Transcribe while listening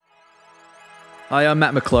Hi, I'm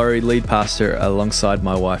Matt McClory, lead pastor alongside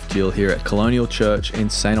my wife Jill here at Colonial Church in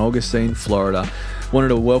St. Augustine, Florida. Wanted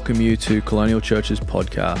to welcome you to Colonial Church's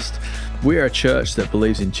podcast. We are a church that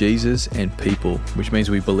believes in Jesus and people, which means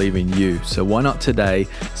we believe in you. So why not today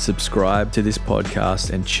subscribe to this podcast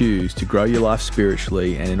and choose to grow your life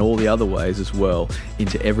spiritually and in all the other ways as well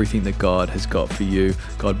into everything that God has got for you.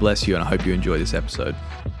 God bless you, and I hope you enjoy this episode.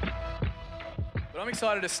 But I'm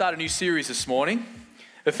excited to start a new series this morning.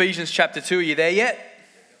 Ephesians chapter 2, are you there yet?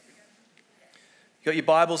 You got your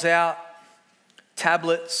Bibles out,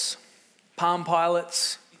 tablets, Palm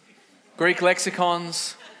Pilots, Greek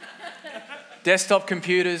lexicons, desktop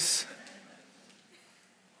computers,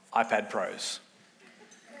 iPad Pros.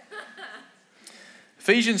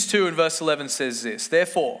 Ephesians 2 and verse 11 says this,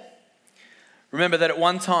 "Therefore, remember that at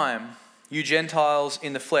one time you Gentiles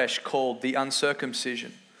in the flesh called the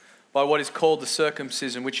uncircumcision, by what is called the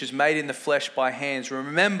circumcision, which is made in the flesh by hands.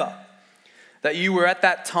 Remember that you were at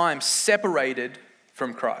that time separated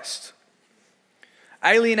from Christ,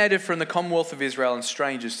 alienated from the commonwealth of Israel and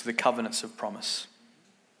strangers to the covenants of promise,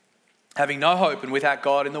 having no hope and without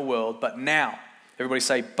God in the world. But now," everybody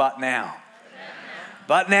say, but now.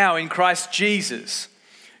 But now in Christ Jesus,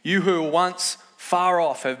 you who were once far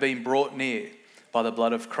off have been brought near by the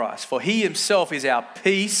blood of Christ. For he himself is our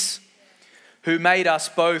peace, who made us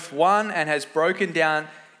both one and has broken down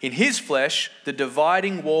in his flesh the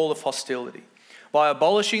dividing wall of hostility, by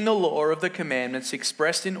abolishing the law of the commandments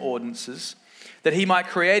expressed in ordinances, that he might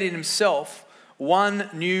create in himself one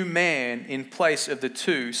new man in place of the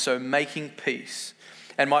two, so making peace,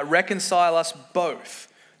 and might reconcile us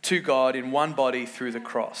both to God in one body through the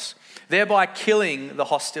cross, thereby killing the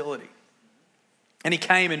hostility. And he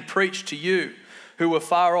came and preached to you who were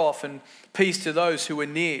far off, and peace to those who were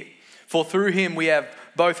near. For through him we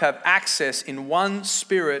both have access in one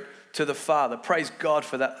spirit to the Father. Praise God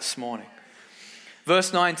for that this morning.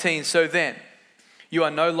 Verse 19, "So then, you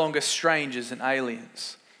are no longer strangers and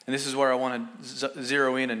aliens." And this is where I want to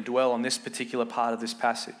zero in and dwell on this particular part of this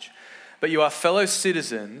passage. "But you are fellow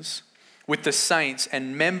citizens with the saints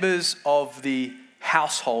and members of the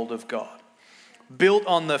household of God, built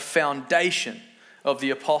on the foundation of the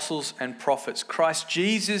apostles and prophets, Christ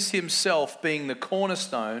Jesus himself being the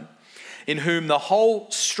cornerstone, in whom the whole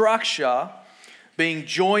structure, being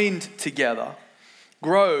joined together,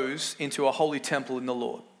 grows into a holy temple in the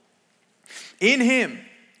Lord. In him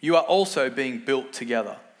you are also being built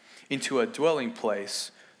together into a dwelling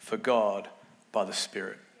place for God by the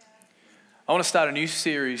Spirit." I want to start a new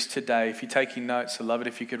series today. If you're taking notes, I'd love it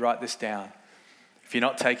if you could write this down. If you're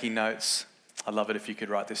not taking notes, I'd love it if you could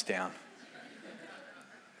write this down.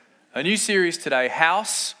 A new series today,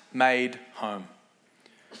 House Made Home.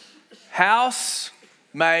 House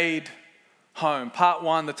Made Home. Part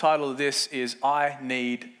 1, the title of this is I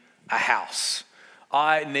Need a House.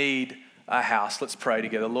 I need a house. Let's pray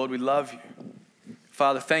together. Lord, we love you.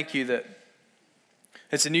 Father, thank you that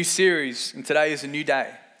it's a new series and today is a new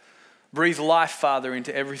day. Breathe life, Father,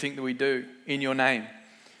 into everything that we do in your name.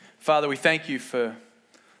 Father, we thank you for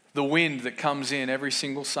the wind that comes in every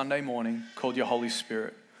single Sunday morning called your Holy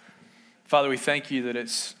Spirit. Father, we thank you that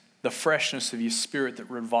it's the freshness of your Spirit that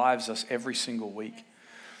revives us every single week.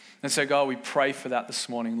 And so, God, we pray for that this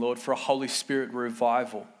morning, Lord, for a Holy Spirit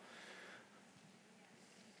revival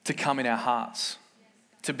to come in our hearts,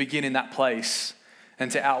 to begin in that place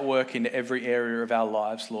and to outwork into every area of our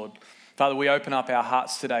lives, Lord. Father, we open up our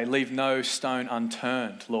hearts today. Leave no stone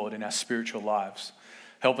unturned, Lord, in our spiritual lives.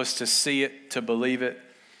 Help us to see it, to believe it,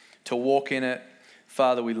 to walk in it.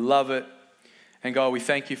 Father, we love it. And God, we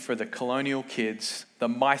thank you for the Colonial kids, the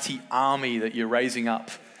mighty army that you're raising up.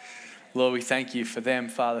 Lord, we thank you for them,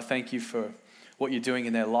 Father. Thank you for what you're doing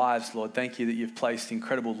in their lives, Lord. Thank you that you've placed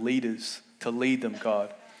incredible leaders to lead them,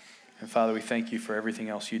 God. And Father, we thank you for everything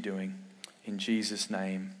else you're doing. In Jesus'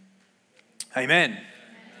 name, amen.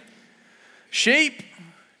 Sheep,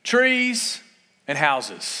 trees, and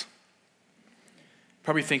houses.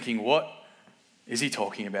 Probably thinking, what is he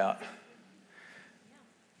talking about?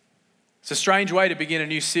 It's a strange way to begin a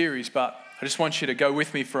new series, but I just want you to go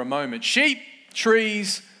with me for a moment. Sheep,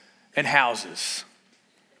 trees, and houses.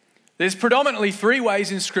 There's predominantly 3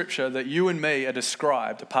 ways in Scripture that you and me are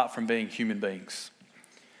described apart from being human beings.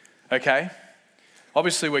 Okay?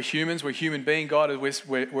 Obviously, we're humans, we're human beings. God,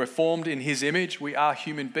 we're formed in his image. We are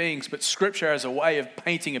human beings, but Scripture has a way of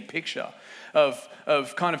painting a picture, of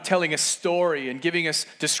kind of telling a story and giving us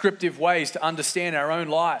descriptive ways to understand our own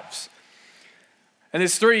lives. And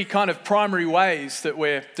there's 3 kind of primary ways that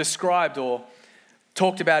we're described or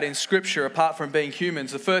talked about in Scripture apart from being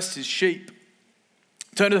humans. The first is sheep.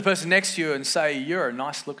 Turn to the person next to you and say, "You're a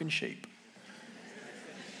nice looking sheep."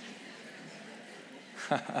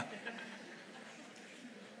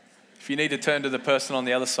 If you need to turn to the person on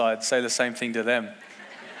the other side, say the same thing to them.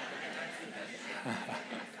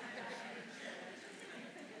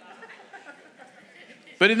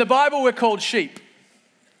 But in the Bible, we're called sheep.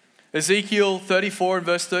 Ezekiel 34 and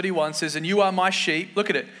verse 31 says, "And you are my sheep," look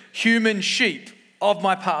at it, "human sheep of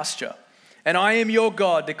my pasture. And I am your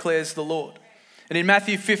God, declares the Lord." And in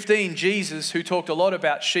Matthew 15, Jesus, who talked a lot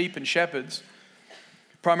about sheep and shepherds,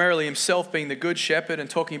 primarily himself being the good shepherd and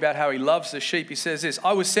talking about how he loves the sheep, he says this,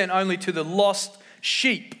 "I was sent only to the lost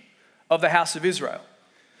sheep of the house of Israel."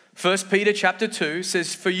 1 Peter chapter 2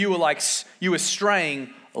 says, "For you were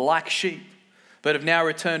straying like sheep, but have now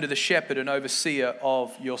returned to the shepherd and overseer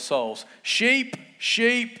of your souls." Sheep,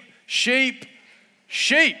 sheep, sheep,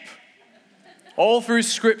 sheep. All through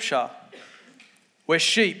Scripture, we're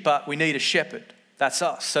sheep, but we need a shepherd. That's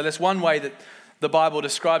us. So that's one way that the Bible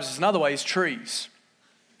describes us. Another way is trees.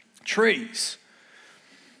 Trees,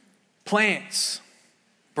 plants,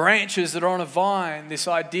 branches that are on a vine, this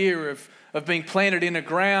idea of being planted in the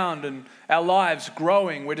ground and our lives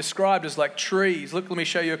growing. We're described as like trees. Look, let me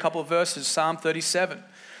show you a couple of verses. Psalm 37.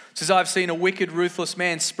 It says, "I've seen a wicked, ruthless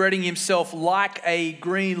man spreading himself like a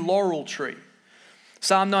green laurel tree."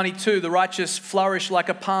 Psalm 92, "The righteous flourish like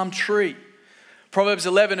a palm tree." Proverbs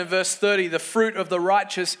 11 and verse 30, "The fruit of the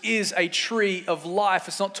righteous is a tree of life."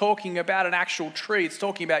 It's not talking about an actual tree. It's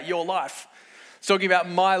talking about your life. It's talking about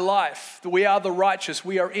my life. We are the righteous.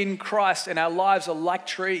 We are in Christ and our lives are like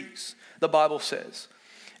trees, the Bible says.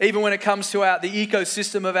 Even when it comes to the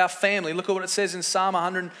ecosystem of our family, look at what it says in Psalm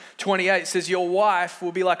 128. It says, "Your wife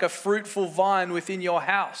will be like a fruitful vine within your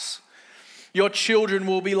house. Your children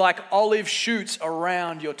will be like olive shoots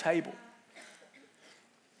around your table."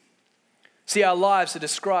 See, our lives are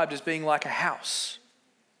described as being like a house.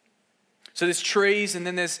 So there's trees, and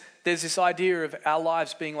then there's this idea of our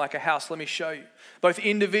lives being like a house. Let me show you. Both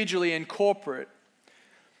individually and corporately,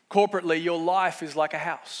 your life is like a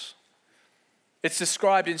house. It's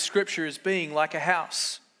described in Scripture as being like a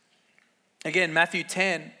house. Again, Matthew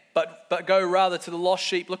 10, but go rather to the lost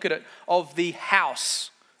sheep, look at it, of the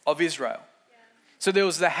house of Israel. So there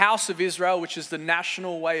was the house of Israel, which is the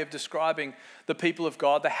national way of describing the people of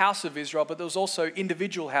God, the house of Israel, but there was also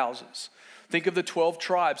individual houses. Think of the 12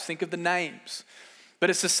 tribes, think of the names.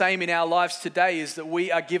 But it's the same in our lives today, is that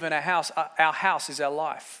we are given a house. Our house is our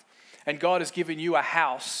life. And God has given you a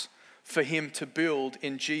house for him to build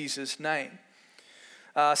in Jesus' name.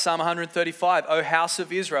 Psalm 135, "O house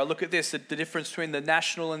of Israel," look at this, the difference between the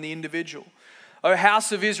national and the individual. "O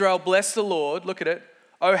house of Israel, bless the Lord," look at it.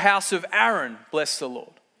 "O house of Aaron, bless the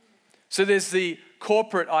Lord." So there's the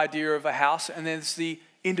corporate idea of a house, and there's the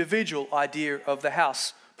individual idea of the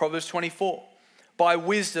house. Proverbs 24, "By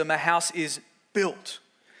wisdom a house is built,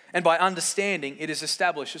 and by understanding it is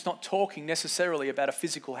established." It's not talking necessarily about a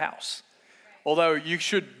physical house, although you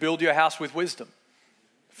should build your house with wisdom,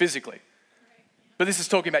 physically. But this is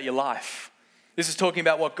talking about your life. This is talking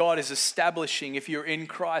about what God is establishing. If you're in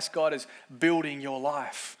Christ, God is building your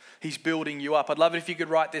life. He's building you up. I'd love it if you could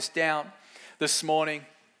write this down this morning.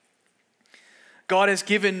 God has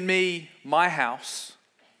given me my house,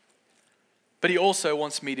 but he also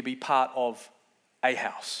wants me to be part of a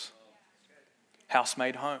house. House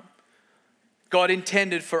made home. God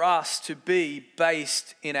intended for us to be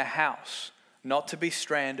based in a house, not to be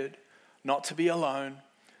stranded, not to be alone,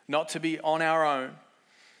 not to be on our own.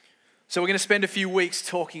 So we're going to spend a few weeks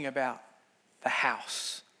talking about the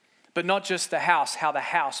house, but not just the house, how the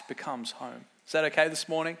house becomes home. Is that okay this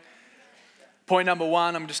morning? Point number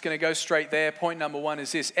one, I'm just going to go straight there. Point number one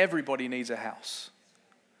is this: everybody needs a house.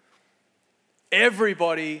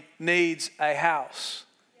 Everybody needs a house.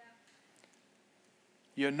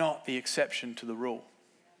 You're not the exception to the rule.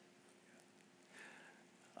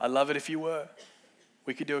 I'd love it if you were.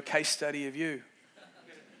 We could do a case study of you.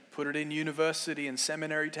 Put it in university and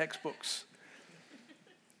seminary textbooks.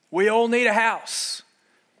 We all need a house.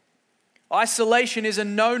 Isolation is a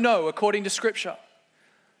no-no according to Scripture.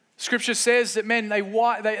 Scripture says that men, they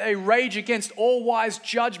rage against all wise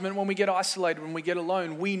judgment when we get isolated, when we get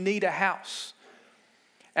alone. We need a house.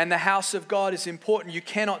 And the house of God is important. You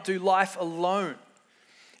cannot do life alone.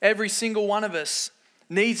 Every single one of us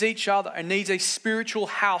needs each other and needs a spiritual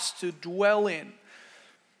house to dwell in.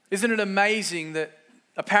 Isn't it amazing that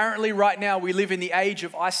apparently right now we live in the age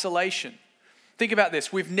of isolation? Think about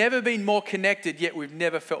this. We've never been more connected, yet we've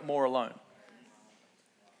never felt more alone.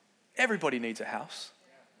 Everybody needs a house.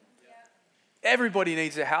 Everybody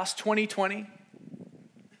needs a house. 2020.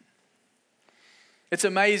 It's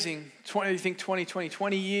amazing. You think 2020,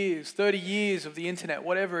 20 years, 30 years of the internet,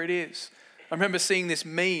 whatever it is. I remember seeing this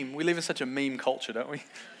meme. We live in such a meme culture, don't we?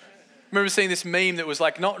 remember seeing this meme that was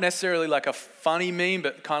like not necessarily like a funny meme,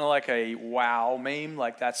 but kind of like a wow meme.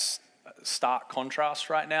 Like that's stark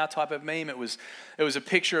contrast right now type of meme. It was a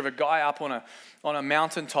picture of a guy up on a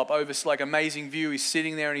mountaintop over like amazing view. He's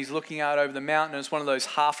sitting there and he's looking out over the mountain. And it's one of those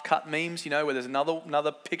half-cut memes, where there's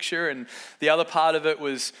another picture, and the other part of it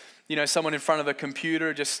was, someone in front of a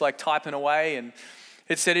computer just like typing away. And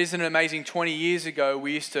it said, "Isn't it amazing? 20 years ago,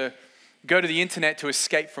 we used to go to the internet to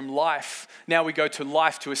escape from life. Now we go to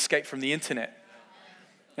life to escape from the internet."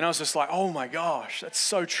 And I was just like, oh my gosh, that's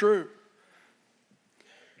so true.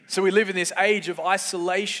 So we live in this age of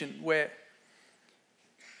isolation where,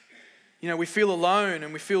 we feel alone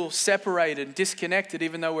and we feel separated and disconnected,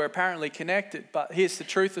 even though we're apparently connected. But here's the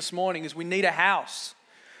truth this morning is we need a house.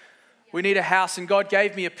 We need a house. And God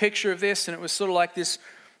gave me a picture of this, and it was sort of like this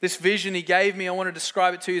vision he gave me. I want to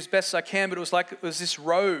describe it to you as best as I can, but it was this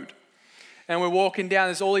road. And we're walking down,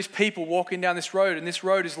 there's all these people walking down this road, and this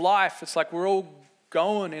road is life. It's like we're all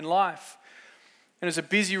going in life. And it's a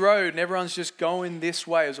busy road, and everyone's just going this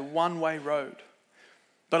way. It's a one-way road.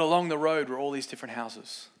 But along the road were all these different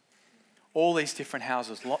houses. All these different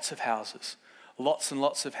houses, lots of houses, lots and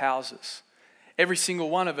lots of houses. Every single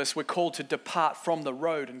one of us, we're called to depart from the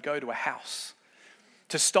road and go to a house,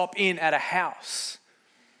 to stop in at a house.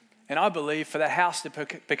 And I believe for that house to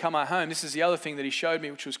become our home, this is the other thing that he showed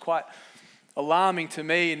me, which was quite alarming to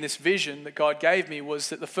me in this vision that God gave me, was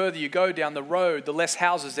that the further you go down the road, the less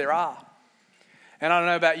houses there are. And I don't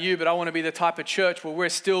know about you, but I want to be the type of church where we're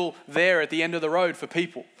still there at the end of the road for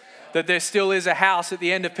people. That there still is a house at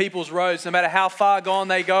the end of people's roads, no matter how far gone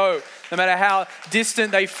they go, no matter how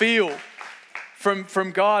distant they feel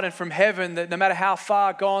from God and from heaven, that no matter how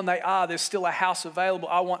far gone they are, there's still a house available.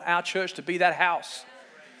 I want our church to be that house.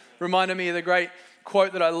 Reminded me of the great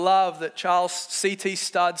quote that I love that Charles C.T.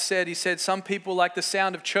 Studd said. He said, "Some people like the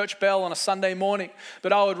sound of church bell on a Sunday morning,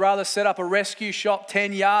 but I would rather set up a rescue shop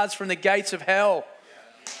 10 yards from the gates of hell."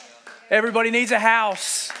 Everybody needs a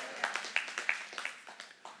house.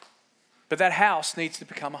 But that house needs to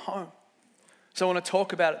become a home. So I want to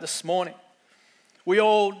talk about it this morning. We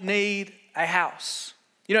all need a house.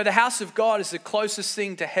 The house of God is the closest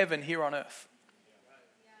thing to heaven here on earth.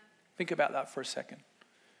 Think about that for a second.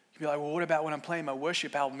 You'd be like, well, what about when I'm playing my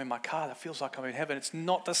worship album in my car? That feels like I'm in heaven. It's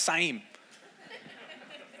not the same.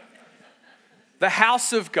 The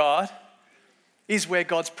house of God is where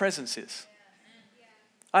God's presence is.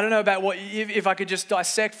 I don't know about if I could just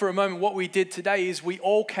dissect for a moment what we did today is we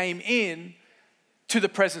all came in to the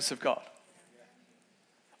presence of God.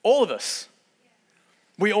 All of us.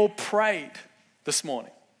 We all prayed this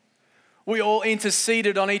morning. We all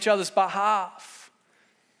interceded on each other's behalf.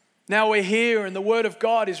 Now we're here and the word of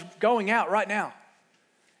God is going out right now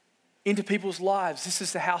into people's lives. This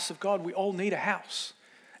is the house of God. We all need a house.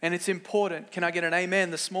 And it's important. Can I get an amen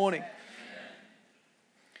this morning?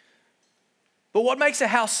 But what makes a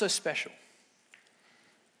house so special?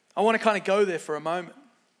 I want to kind of go there for a moment.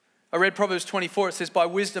 I read Proverbs 24. It says, by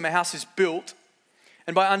wisdom a house is built,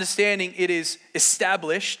 and by understanding it is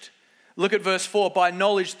established. Look at verse 4. By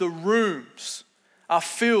knowledge the rooms are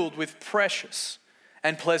filled with precious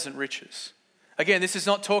and pleasant riches. Again, this is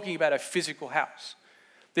not talking about a physical house.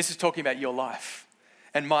 This is talking about your life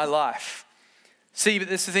and my life. See, but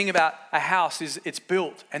this is the thing about a house is it's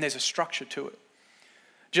built and there's a structure to it.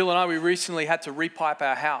 Jill and I, we recently had to repipe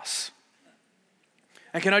our house.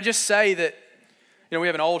 And can I just say that, we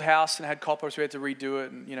have an old house and it had copper, so we had to redo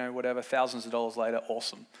it and, whatever, thousands of dollars later,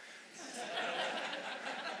 awesome.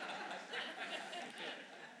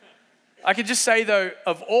 I could just say though,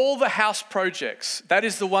 of all the house projects, that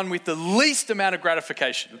is the one with the least amount of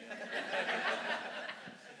gratification.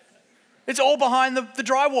 It's all behind the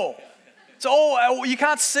drywall. It's all, you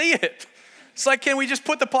can't see it. It's like, can we just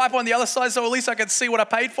put the pipe on the other side so at least I can see what I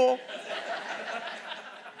paid for?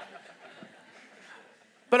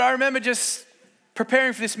 But I remember just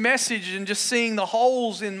preparing for this message and just seeing the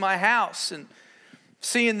holes in my house and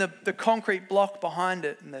seeing the concrete block behind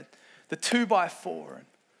it and the 2x4.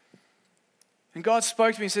 And God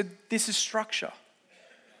spoke to me and said, this is structure.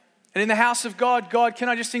 And in the house of God, can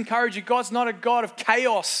I just encourage you, God's not a God of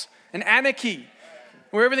chaos and anarchy,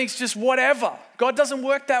 where everything's just whatever. God doesn't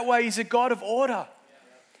work that way. He's a God of order.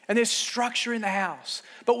 And there's structure in the house.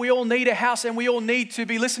 But we all need a house and we all need to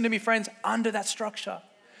be, listen to me friends, under that structure.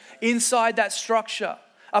 Inside that structure.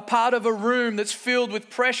 A part of a room that's filled with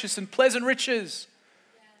precious and pleasant riches.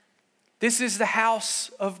 This is the house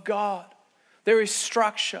of God. There is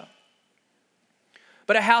structure.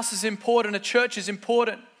 But a house is important. A church is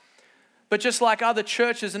important. But just like other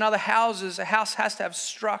churches and other houses, a house has to have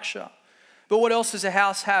structure. But what else does a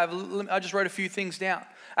house have? I just wrote a few things down.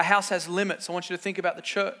 A house has limits. I want you to think about the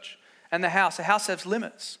church. and the house. A house has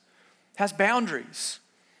limits, has boundaries.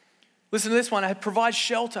 Listen to this one. It provides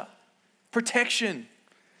shelter, protection.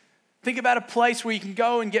 Think about a place where you can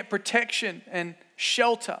go and get protection and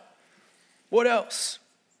shelter. What else?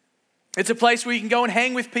 It's a place where you can go and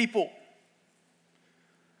hang with people.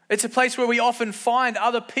 It's a place where we often find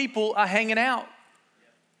other people are hanging out.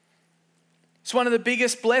 It's one of the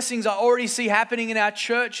biggest blessings I already see happening in our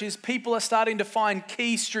church is people are starting to find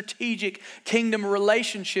key strategic kingdom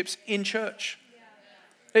relationships in church.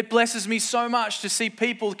 It blesses me so much to see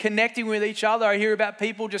people connecting with each other. I hear about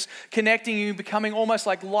people just connecting and becoming almost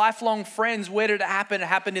like lifelong friends. Where did it happen? It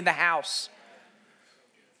happened in the house.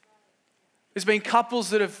 There's been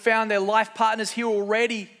couples that have found their life partners here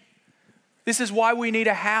already. This is why we need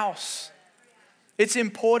a house. It's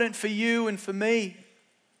important for you and for me.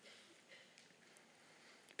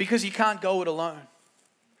 Because you can't go it alone.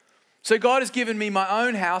 So God has given me my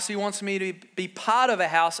own house. He wants me to be part of a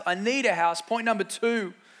house. I need a house. Point number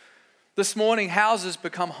 2, this morning, houses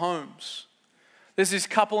become homes. There's this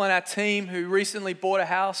couple on our team who recently bought a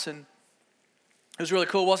house, and it was really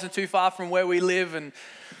cool. It wasn't too far from where we live, and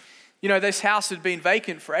this house had been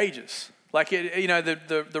vacant for ages. Like,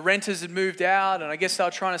 the renters had moved out, and I guess they were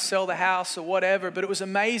trying to sell the house or whatever. But it was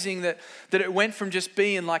amazing that it went from just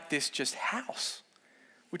being like this just house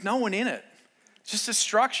with no one in it. Just a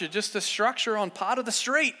structure on part of the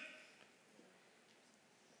street.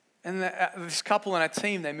 And this couple on our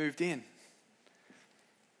team, they moved in.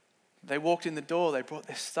 They walked in the door, they brought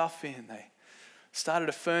their stuff in, they started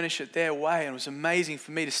to furnish it their way, and it was amazing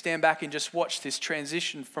for me to stand back and just watch this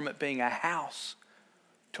transition from it being a house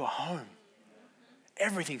to a home.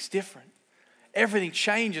 Everything's different. Everything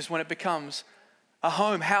changes when it becomes a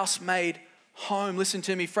home, house made home. Listen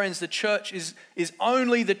to me, friends, the church is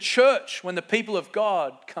only the church when the people of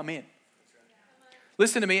God come in.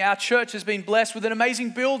 Listen to me, our church has been blessed with an amazing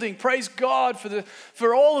building. Praise God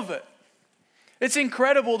for all of it. It's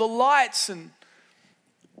incredible, the lights and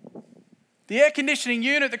the air conditioning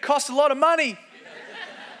unit that costs a lot of money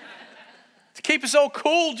to keep us all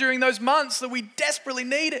cool during those months that we desperately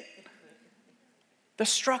need it. The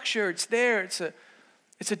structure, it's there.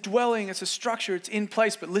 It's a dwelling, it's a structure, it's in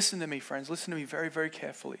place. But listen to me, friends. Listen to me very, very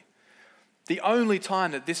carefully. The only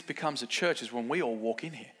time that this becomes a church is when we all walk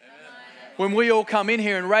in here. When we all come in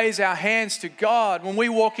here and raise our hands to God. When we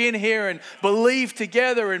walk in here and believe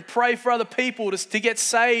together and pray for other people to get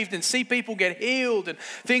saved and see people get healed and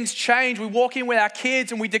things change. We walk in with our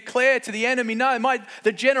kids and we declare to the enemy, no,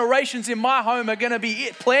 the generations in my home are going to be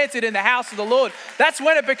planted in the house of the Lord. That's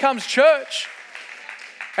when it becomes church.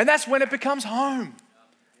 And that's when it becomes home.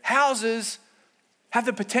 Houses have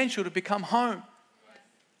the potential to become home.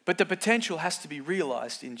 But the potential has to be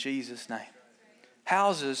realized in Jesus' name.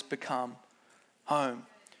 Houses become home.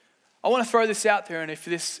 I want to throw this out there, and if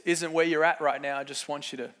this isn't where you're at right now, I just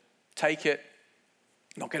want you to take it,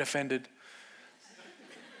 not get offended,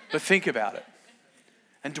 but think about it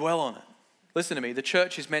and dwell on it. Listen to me, the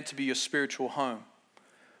church is meant to be your spiritual home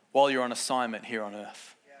while you're on assignment here on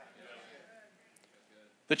earth.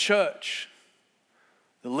 The church,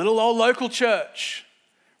 the little old local church,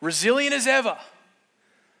 resilient as ever,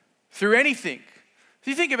 through anything. If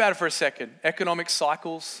you think about it for a second, economic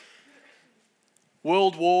cycles,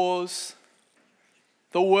 world wars,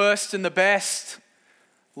 the worst and the best,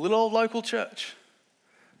 little old local church,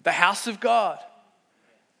 the house of God,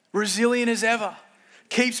 resilient as ever,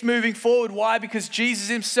 keeps moving forward. Why? Because Jesus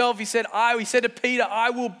himself, he said to Peter, I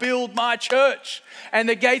will build my church and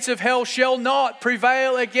the gates of hell shall not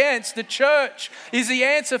prevail against. The church is the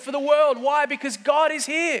answer for the world. Why? Because God is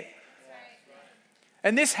here.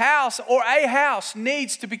 And this house or a house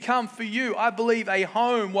needs to become for you, I believe, a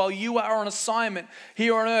home while you are on assignment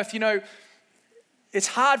here on earth. It's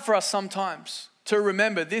hard for us sometimes to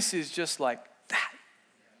remember this is just like that.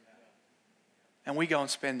 And we go and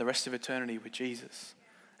spend the rest of eternity with Jesus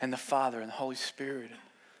and the Father and the Holy Spirit.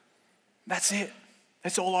 That's it.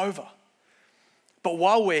 It's all over. But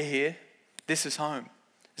while we're here, this is home.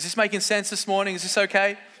 Is this making sense this morning? Is this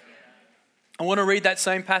okay? I want to read that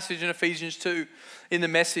same passage in Ephesians 2 in the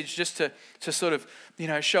Message just to sort of,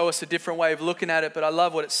 show us a different way of looking at it. But I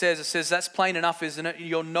love what it says. It says, that's plain enough, isn't it?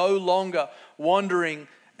 You're no longer wandering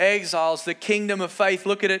exiles. The kingdom of faith,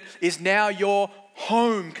 look at it, is now your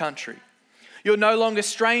home country. You're no longer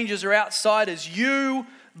strangers or outsiders. You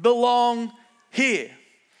belong here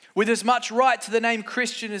with as much right to the name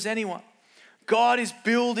Christian as anyone. God is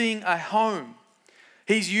building a home.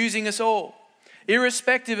 He's using us all.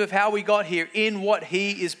 Irrespective of how we got here, in what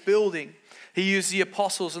he is building. He used the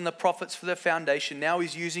apostles and the prophets for the foundation. Now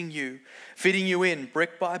he's using you, fitting you in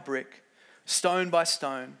brick by brick, stone by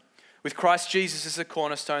stone, with Christ Jesus as the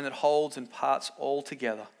cornerstone that holds and parts all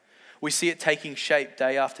together. We see it taking shape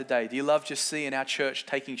day after day. Do you love just seeing our church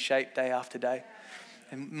taking shape day after day?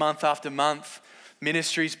 And month after month,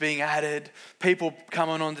 ministries being added, people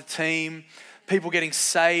coming on the team, people getting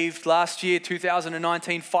saved. Last year,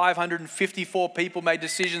 2019, 554 people made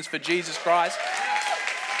decisions for Jesus Christ.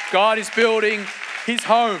 God is building his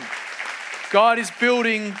home. God is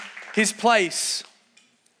building his place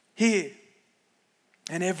here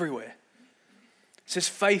and everywhere. It says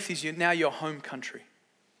faith is now your home country.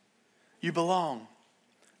 You belong.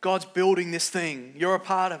 God's building this thing. You're a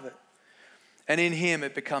part of it. And in him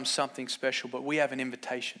it becomes something special. But we have an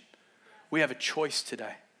invitation. We have a choice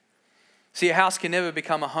today. See, a house can never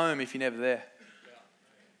become a home if you're never there.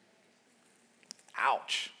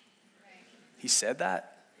 Ouch. He said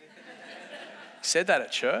that? He said that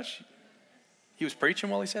at church? He was preaching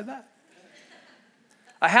while he said that?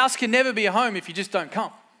 A house can never be a home if you just don't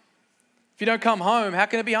come. If you don't come home, how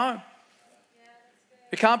can it be a home?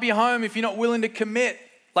 It can't be a home if you're not willing to commit,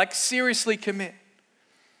 like seriously commit.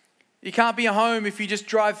 You can't be a home if you just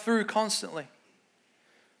drive through constantly.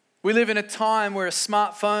 We live in a time where a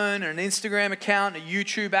smartphone and an Instagram account, a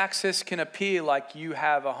YouTube access can appear like you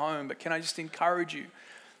have a home. But can I just encourage you,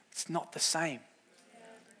 it's not the same.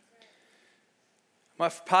 My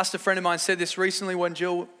pastor friend of mine said this recently when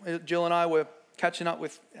Jill and I were catching up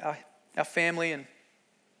with our family, and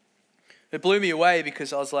it blew me away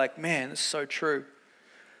because I was like, man, this is so true.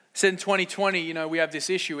 He said in 2020, we have this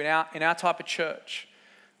issue in our type of church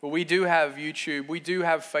where we do have YouTube, we do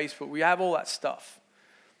have Facebook, we have all that stuff.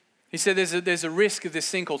 He said there's a risk of this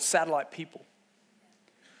thing called satellite people.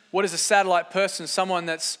 What is a satellite person? Someone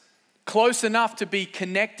that's close enough to be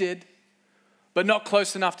connected, but not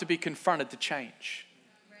close enough to be confronted to change.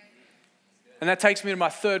 And that takes me to my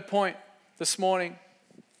third point this morning.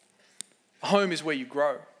 Home is where you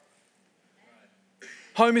grow.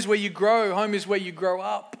 Home is where you grow. Home is where you grow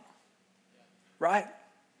up. Right?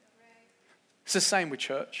 It's the same with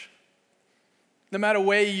church. No matter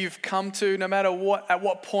where you've come to, no matter at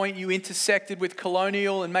what point you intersected with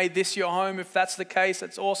Colonial and made this your home, if that's the case,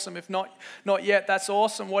 that's awesome. If not yet, that's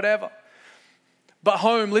awesome, whatever. But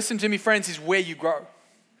home, listen to me friends, is where you grow.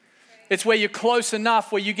 It's where you're close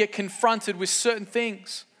enough, where you get confronted with certain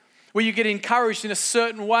things, where you get encouraged in a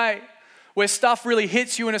certain way, where stuff really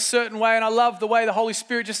hits you in a certain way. And I love the way the Holy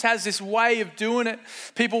Spirit just has this way of doing it.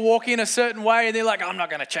 People walk in a certain way and they're like, I'm not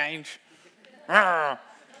going to change. And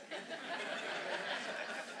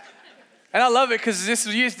I love it because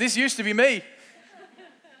this used to be me.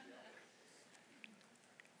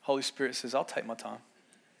 Holy Spirit says, I'll take my time.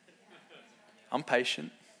 I'm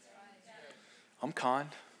patient. I'm kind.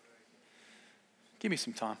 Give me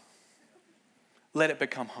some time. Let it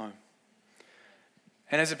become home.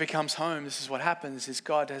 And as it becomes home, this is what happens, is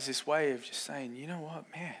God has this way of just saying, you know what,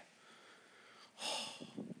 man,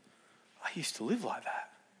 I used to live like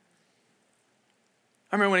that.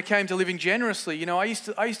 I remember when it came to living generously, I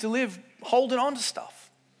used to live holding on to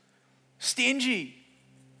stuff. Stingy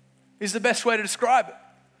is the best way to describe it.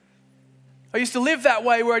 I used to live that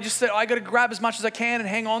way where I just said, I got to grab as much as I can and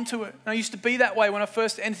hang on to it. And I used to be that way when I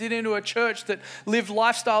first entered into a church that lived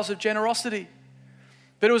lifestyles of generosity.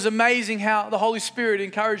 But it was amazing how the Holy Spirit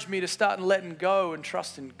encouraged me to start letting go and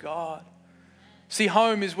trust in God. See,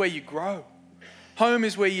 home is where you grow. Home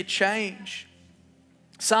is where you change.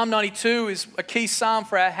 Psalm 92 is a key psalm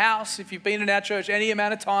for our house. If you've been in our church any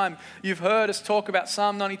amount of time, you've heard us talk about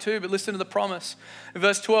Psalm 92, but listen to the promise. In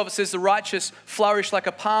verse 12, it says, the righteous flourish like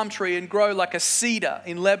a palm tree and grow like a cedar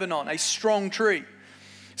in Lebanon, a strong tree.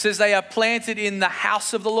 It says they are planted in the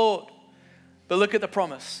house of the Lord. But look at the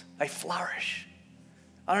promise. They flourish.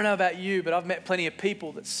 I don't know about you, but I've met plenty of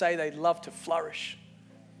people that say they love to flourish.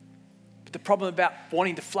 But the problem about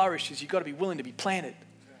wanting to flourish is you've got to be willing to be planted.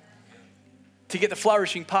 To get the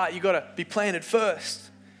flourishing part, you've got to be planted first.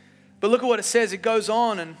 But look at what it says. It goes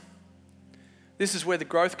on, and this is where the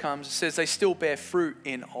growth comes. It says they still bear fruit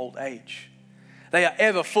in old age. They are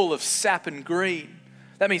ever full of sap and green.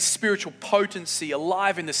 That means spiritual potency,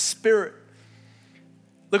 alive in the spirit.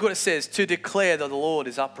 Look what it says, to declare that the Lord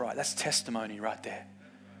is upright. That's testimony right there.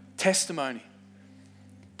 Testimony.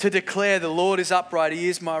 To declare the Lord is upright. He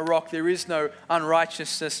is my rock. There is no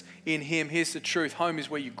unrighteousness in him. Here's the truth. Home is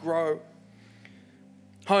where you grow.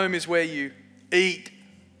 Home is where you eat.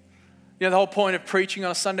 The whole point of preaching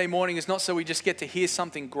on a Sunday morning is not so we just get to hear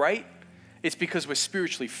something great. It's because we're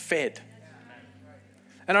spiritually fed.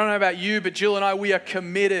 And I don't know about you, but Jill and I, we are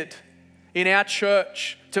committed in our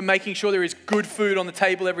church to making sure there is good food on the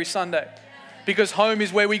table every Sunday. Because home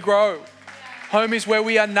is where we grow. Home is where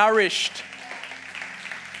we are nourished.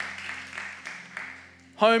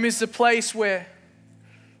 Home is the place where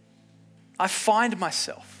I find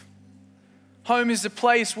myself. Home is the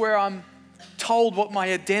place where I'm told what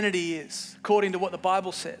my identity is, according to what the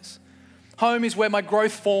Bible says. Home is where my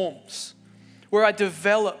growth forms, where I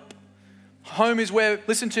develop. Home is where,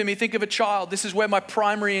 listen to me, think of a child. This is where my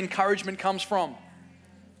primary encouragement comes from.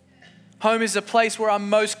 Home is the place where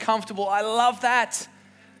I'm most comfortable. I love that.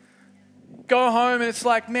 Go home and it's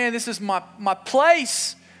like, man, this is my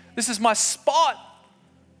place. This is my spot.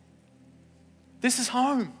 This is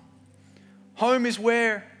home. Home is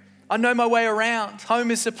where I know my way around. Home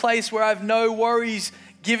is the place where I have no worries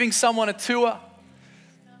giving someone a tour.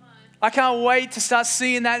 I can't wait to start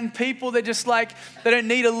seeing that in people. They're just like, they don't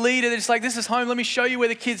need a leader. They're just like, this is home. Let me show you where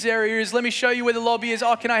the kids area is. Let me show you where the lobby is.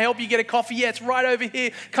 Oh, can I help you get a coffee? Yeah, it's right over here.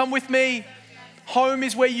 Come with me. Home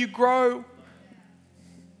is where you grow.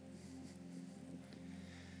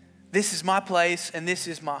 This is my place and this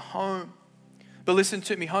is my home. But listen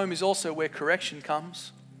to me, home is also where correction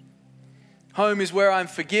comes. Home is where I'm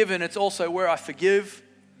forgiven. It's also where I forgive.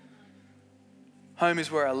 Home is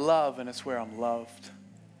where I love and it's where I'm loved.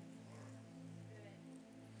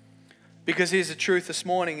 Because here's the truth this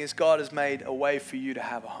morning is God has made a way for you to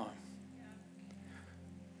have a home.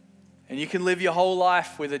 And you can live your whole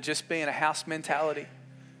life with it just being a house mentality.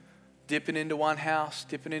 Dipping into one house,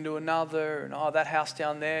 dipping into another, and oh, that house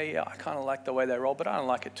down there, yeah, I kind of like the way they roll, but I don't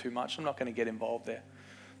like it too much. I'm not going to get involved there.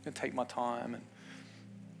 I'm going to take my time.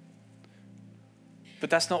 But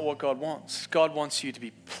that's not what God wants. God wants you to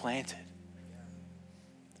be planted,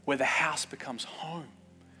 where the house becomes home.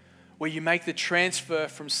 Where you make the transfer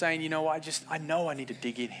from saying, you know, I know I need to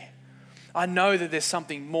dig in here. I know that there's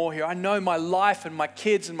something more here. I know my life and my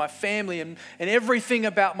kids and my family and everything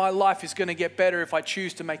about my life is going to get better if I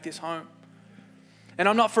choose to make this home. And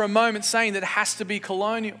I'm not for a moment saying that it has to be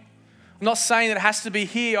colonial. I'm not saying that it has to be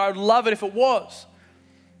here. I would love it if it was.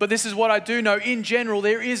 But this is what I do know. In general,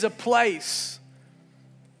 there is a place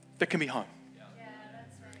that can be home.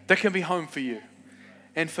 That can be home for you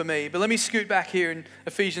and for me. But let me scoot back here in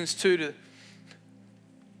Ephesians 2 to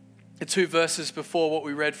the 2 verses before what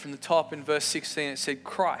we read from the top. In verse 16 it said,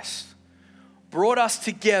 Christ brought us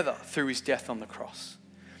together through his death on the cross.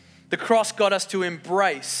 The cross got us to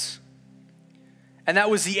embrace, and that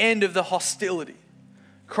was the end of the hostility.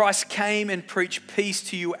 Christ came and preached peace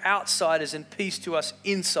to you outsiders and peace to us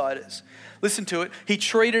insiders. Listen to it. He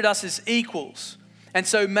treated us as equals and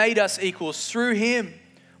so made us equals. Through him,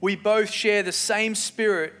 we both share the same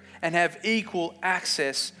spirit and have equal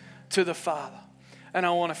access to the Father. And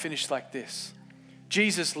I want to finish like this.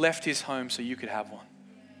 Jesus left his home so you could have one.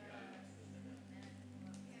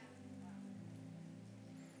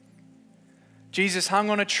 Jesus hung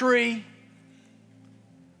on a tree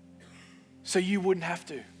so you wouldn't have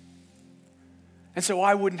to. And so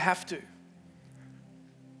I wouldn't have to.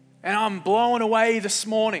 And I'm blown away this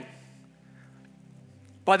morning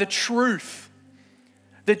by the truth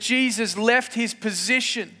that Jesus left his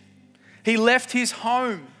position. He left his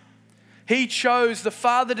home. He chose, the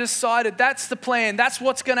Father decided that's the plan. That's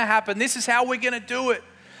what's going to happen. This is how we're going to do it.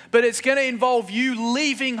 But it's going to involve you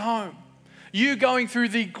leaving home. You going through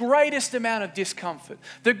the greatest amount of discomfort,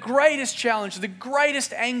 the greatest challenge, the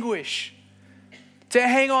greatest anguish. To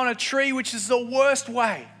hang on a tree, which is the worst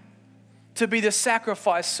way to be the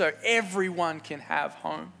sacrifice so everyone can have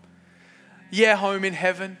home. Yeah, home in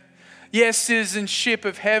heaven. Yes, citizenship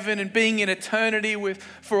of heaven and being in eternity with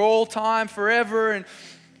for all time, forever. And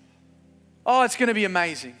oh, it's going to be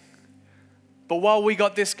amazing. But while we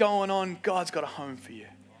got this going on, God's got a home for you.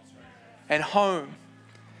 And home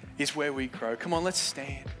is where we grow. Come on, let's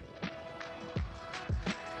stand.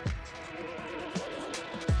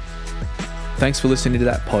 Thanks for listening to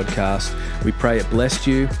that podcast. We pray it blessed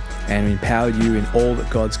you and empowered you in all that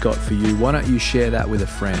God's got for you. Why don't you share that with a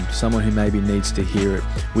friend, someone who maybe needs to hear it.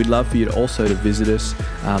 We'd love for you to also to visit us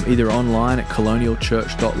either online at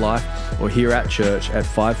colonialchurch.life or here at church at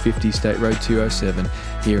 550 State Road 207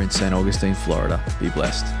 here in St. Augustine, Florida. Be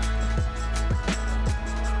blessed.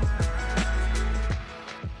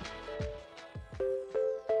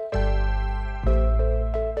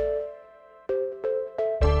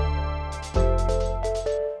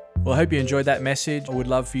 Well, I hope you enjoyed that message. I would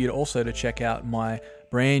love for you to also to check out my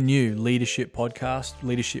brand new leadership podcast,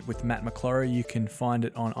 Leadership with Matt McClory. You can find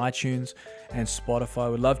it on iTunes and Spotify. I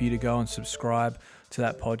would love you to go and subscribe to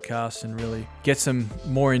that podcast and really get some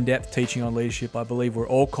more in-depth teaching on leadership. I believe we're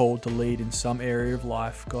all called to lead in some area of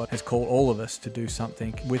life. God has called all of us to do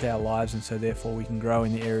something with our lives, and so therefore we can grow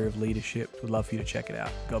in the area of leadership. We'd love for you to check it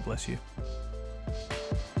out. God bless you.